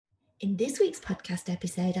In this week's podcast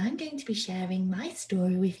episode, I'm going to be sharing my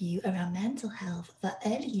story with you around mental health for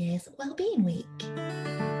Early Years Wellbeing Week.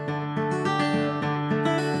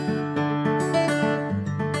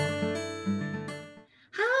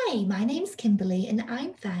 Hi, my name's Kimberly and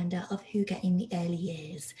I'm founder of Who Get in the Early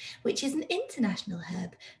Years, which is an international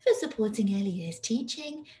hub for supporting early years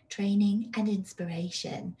teaching, training and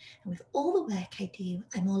inspiration. And with all the work I do,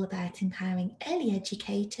 I'm all about empowering early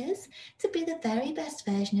educators to be the very best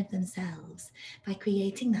version of themselves by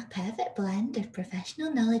creating that perfect blend of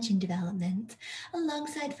professional knowledge and development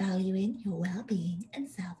alongside valuing your well-being and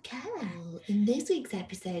self-care. In this week's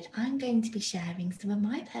episode, I'm going to be sharing some of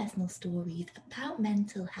my personal stories about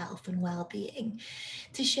mental health and well-being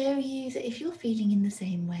to show you that if you're feeling in the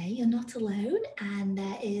same way, you're not alone and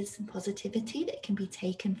there is some positivity that can be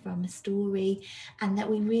taken from a story and that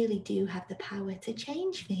we really do have the power to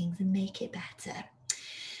change things and make it better.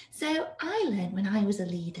 So I learned when I was a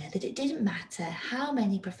leader that it didn't matter how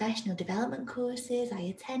many professional development courses I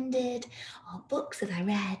attended or books that I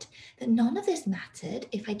read, that none of this mattered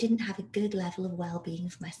if I didn't have a good level of well-being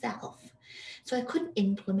for myself. So I couldn't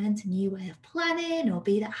implement a new way of planning or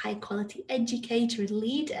be that high quality educator and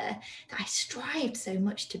leader that I strived so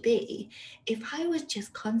much to be if I was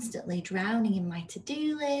just constantly drowning in my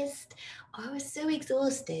to-do list, or I was so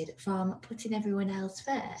exhausted from putting everyone else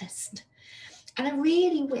first. And I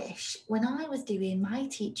really wish when I was doing my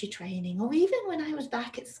teacher training, or even when I was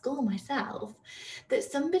back at school myself, that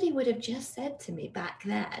somebody would have just said to me back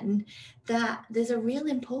then that there's a real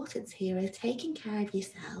importance here of taking care of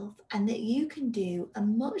yourself and that you can do a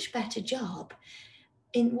much better job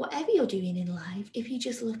in whatever you're doing in life if you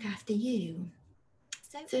just look after you.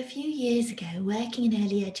 So a few years ago, working in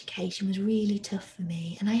early education was really tough for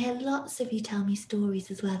me, and I had lots of you tell me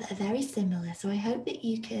stories as well that are very similar. So I hope that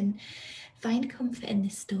you can find comfort in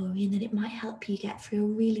this story and that it might help you get through a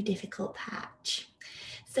really difficult patch.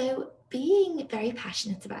 So being very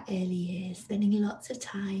passionate about early years, spending lots of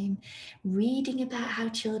time reading about how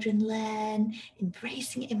children learn,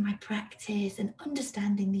 embracing it in my practice and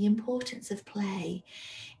understanding the importance of play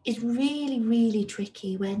is really, really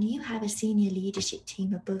tricky when you have a senior leadership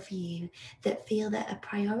team above you that feel that a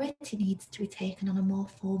priority needs to be taken on a more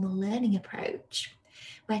formal learning approach,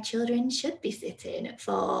 where children should be sitting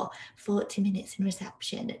for 40 minutes in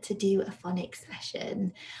reception to do a phonics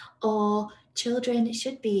session, or children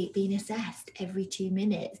should be being assessed every 2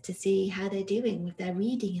 minutes to see how they're doing with their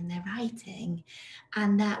reading and their writing,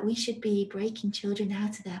 and that we should be breaking children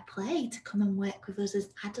out of their play to come and work with us as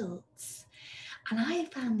adults. And I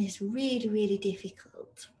found this really, really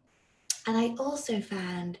difficult. And I also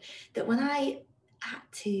found that when I had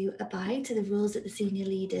to abide to the rules that the senior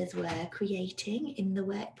leaders were creating in the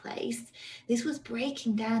workplace, this was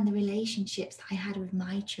breaking down the relationships that I had with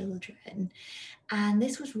my children. And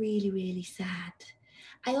this was really, really sad.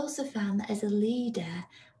 I also found that as a leader,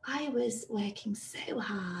 I was working so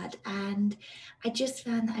hard and I just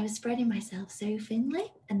found that I was spreading myself so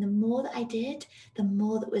thinly. And the more that I did, the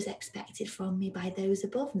more that was expected from me by those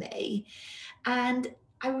above me. And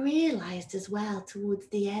I realised as well towards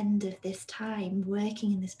the end of this time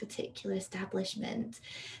working in this particular establishment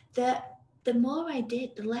that the more I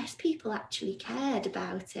did, the less people actually cared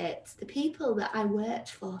about it. The people that I worked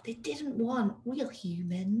for, they didn't want real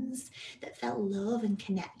humans that felt love and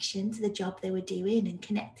connection to the job they were doing and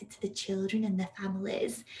connected to the children and their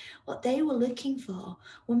families. What they were looking for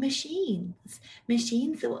were machines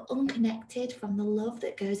that were unconnected from the love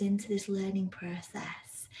that goes into this learning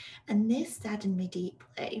process. And this saddened me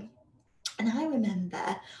deeply. And I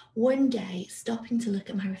remember one day stopping to look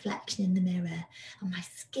at my reflection in the mirror, and my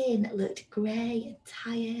skin looked grey and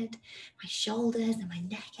tired, my shoulders and my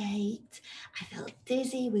neck ached. I felt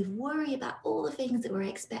dizzy with worry about all the things that were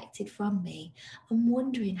expected from me and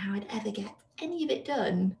wondering how I'd ever get any of it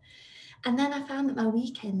done. And then I found that my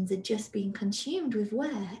weekends had just been consumed with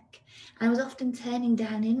work. And I was often turning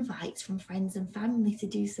down invites from friends and family to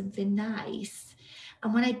do something nice.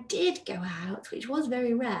 And when I did go out, which was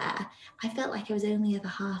very rare, I felt like I was only ever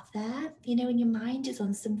half there. You know, when your mind is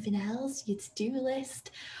on something else, your to-do list,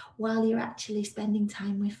 while you're actually spending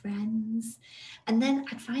time with friends. And then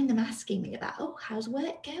I'd find them asking me about, oh, how's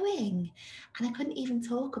work going? And I couldn't even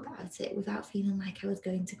talk about it without feeling like I was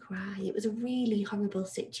going to cry. It was a really horrible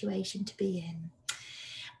situation to be in.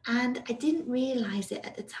 And I didn't realise it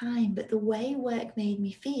at the time, but the way work made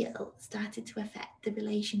me feel started to affect the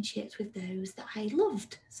relationships with those that I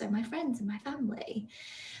loved, so my friends and my family.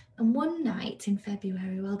 And one night in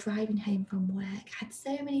February, while driving home from work, I had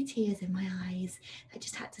so many tears in my eyes, I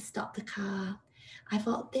just had to stop the car. I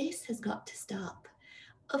thought, this has got to stop.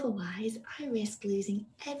 Otherwise, I risk losing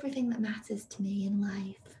everything that matters to me in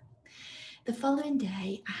life. The following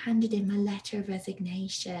day, I handed in my letter of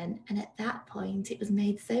resignation, and at that point, it was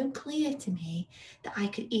made so clear to me that I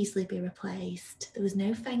could easily be replaced. There was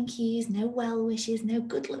no thank yous, no well wishes, no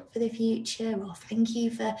good luck for the future, or thank you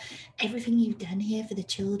for everything you've done here for the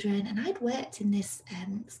children. And I'd worked in this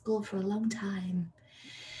school for a long time.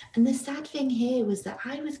 And the sad thing here was that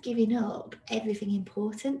I was giving up everything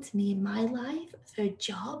important to me in my life for a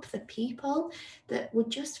job, for people that would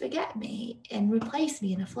just forget me and replace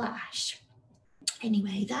me in a flash.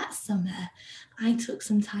 Anyway, that summer, I took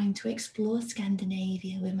some time to explore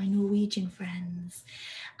Scandinavia with my Norwegian friends,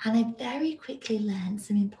 and I very quickly learned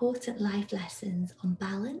some important life lessons on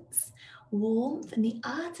balance, warmth, and the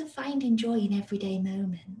art of finding joy in everyday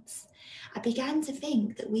moments. I began to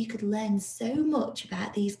think that we could learn so much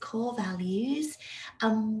about these core values,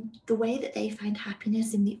 the way that they find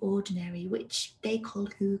happiness in the ordinary, which they call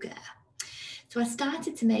hygge. So I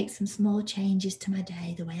started to make some small changes to my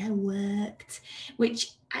day, the way I worked,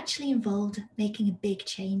 which actually involved making a big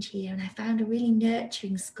change here. And I found a really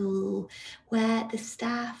nurturing school where the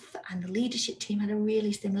staff and the leadership team had a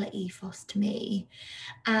really similar ethos to me.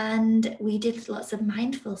 And we did lots of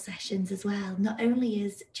mindful sessions as well, not only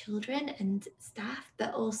as children and staff,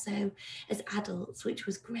 but also as adults, which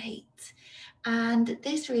was great. And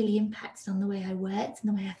this really impacted on the way I worked and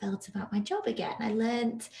the way I felt about my job again. I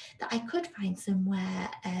learned that I could find somewhere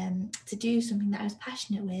to do something that I was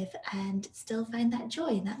passionate with and still find that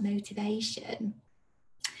joy and that motivation.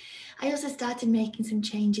 I also started making some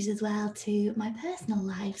changes as well to my personal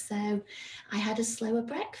life. So I had a slower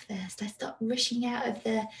breakfast. I stopped rushing out of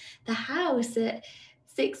the house at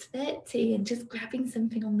 6:30 and just grabbing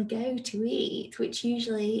something on the go to eat, which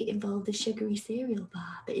usually involved a sugary cereal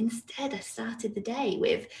bar. But instead, I started the day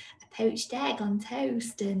with a poached egg on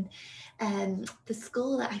toast, and the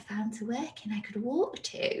school that I found to work in, I could walk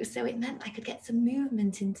to. So it meant I could get some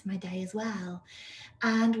movement into my day as well.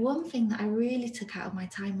 And one thing that I really took out of my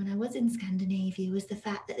time when I was in Scandinavia was the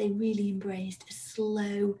fact that they really embraced a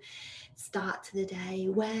slow start to the day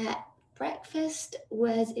where breakfast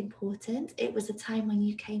was important. It was a time when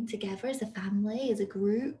you came together as a family, as a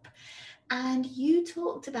group, and you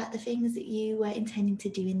talked about the things that you were intending to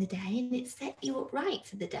do in the day, and it set you up right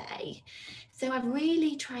for the day. So I've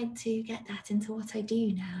really tried to get that into what I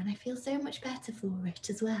do now, and I feel so much better for it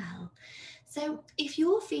as well. So if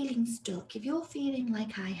you're feeling stuck, if you're feeling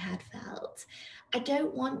like I had felt, I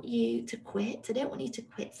don't want you to quit. I don't want you to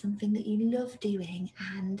quit something that you love doing.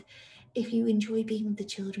 And if you enjoy being with the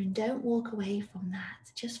children, don't walk away from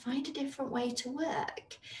that. Just find a different way to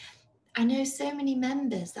work. I know so many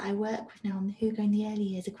members that I work with now on the Who Go in the Early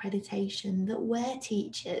Years accreditation that were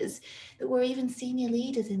teachers, that were even senior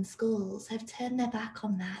leaders in schools, have turned their back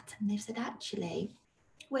on that, and they've said, actually,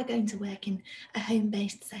 we're going to work in a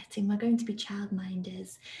home-based setting, we're going to be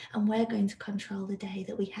childminders, and we're going to control the day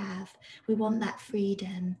that we have. We want that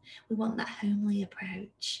freedom, we want that homely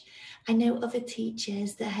approach. I know other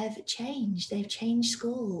teachers that have changed, they've changed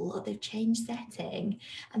school or they've changed setting,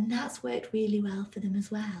 and that's worked really well for them as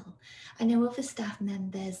well. I know other staff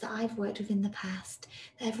members that I've worked with in the past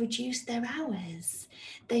that have reduced their hours.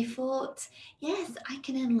 They thought, yes, I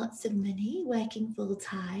can earn lots of money working full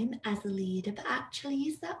time as a leader, but actually,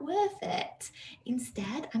 is that worth it?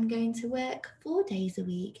 Instead, I'm going to work 4 days a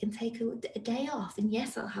week and take a day off. And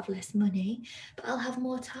yes, I'll have less money, but I'll have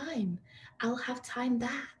more time. I'll have time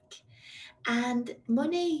back. And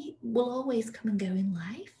money will always come and go in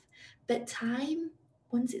life, but time,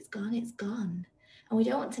 once it's gone, it's gone. And we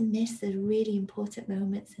don't want to miss the really important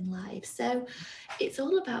moments in life. So it's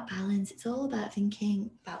all about balance. It's all about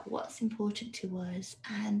thinking about what's important to us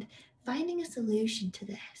and finding a solution to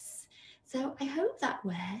this. So I hope that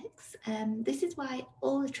works. This is why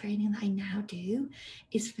all the training that I now do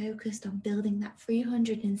is focused on building that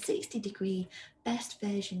 360-degree best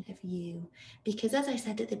version of you. Because as I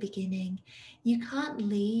said at the beginning, you can't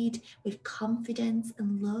lead with confidence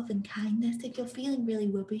and love and kindness if you're feeling really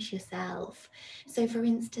rubbish yourself. So for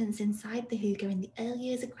instance, inside the Who Go in the Early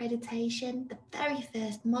Years accreditation, the very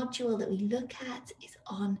first module that we look at is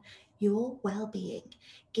on your well-being,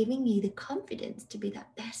 giving you the confidence to be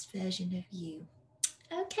that best version of you.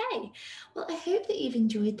 Okay, well, I hope that you've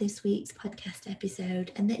enjoyed this week's podcast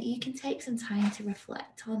episode and that you can take some time to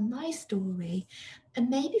reflect on my story and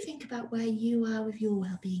maybe think about where you are with your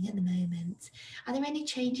well-being at the moment. Are there any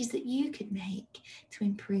changes that you could make to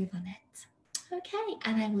improve on it? Okay,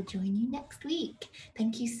 and I will join you next week.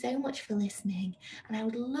 Thank you so much for listening, and I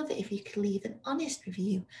would love it if you could leave an honest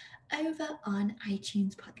review over on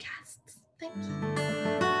iTunes podcasts. Thank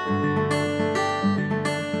you.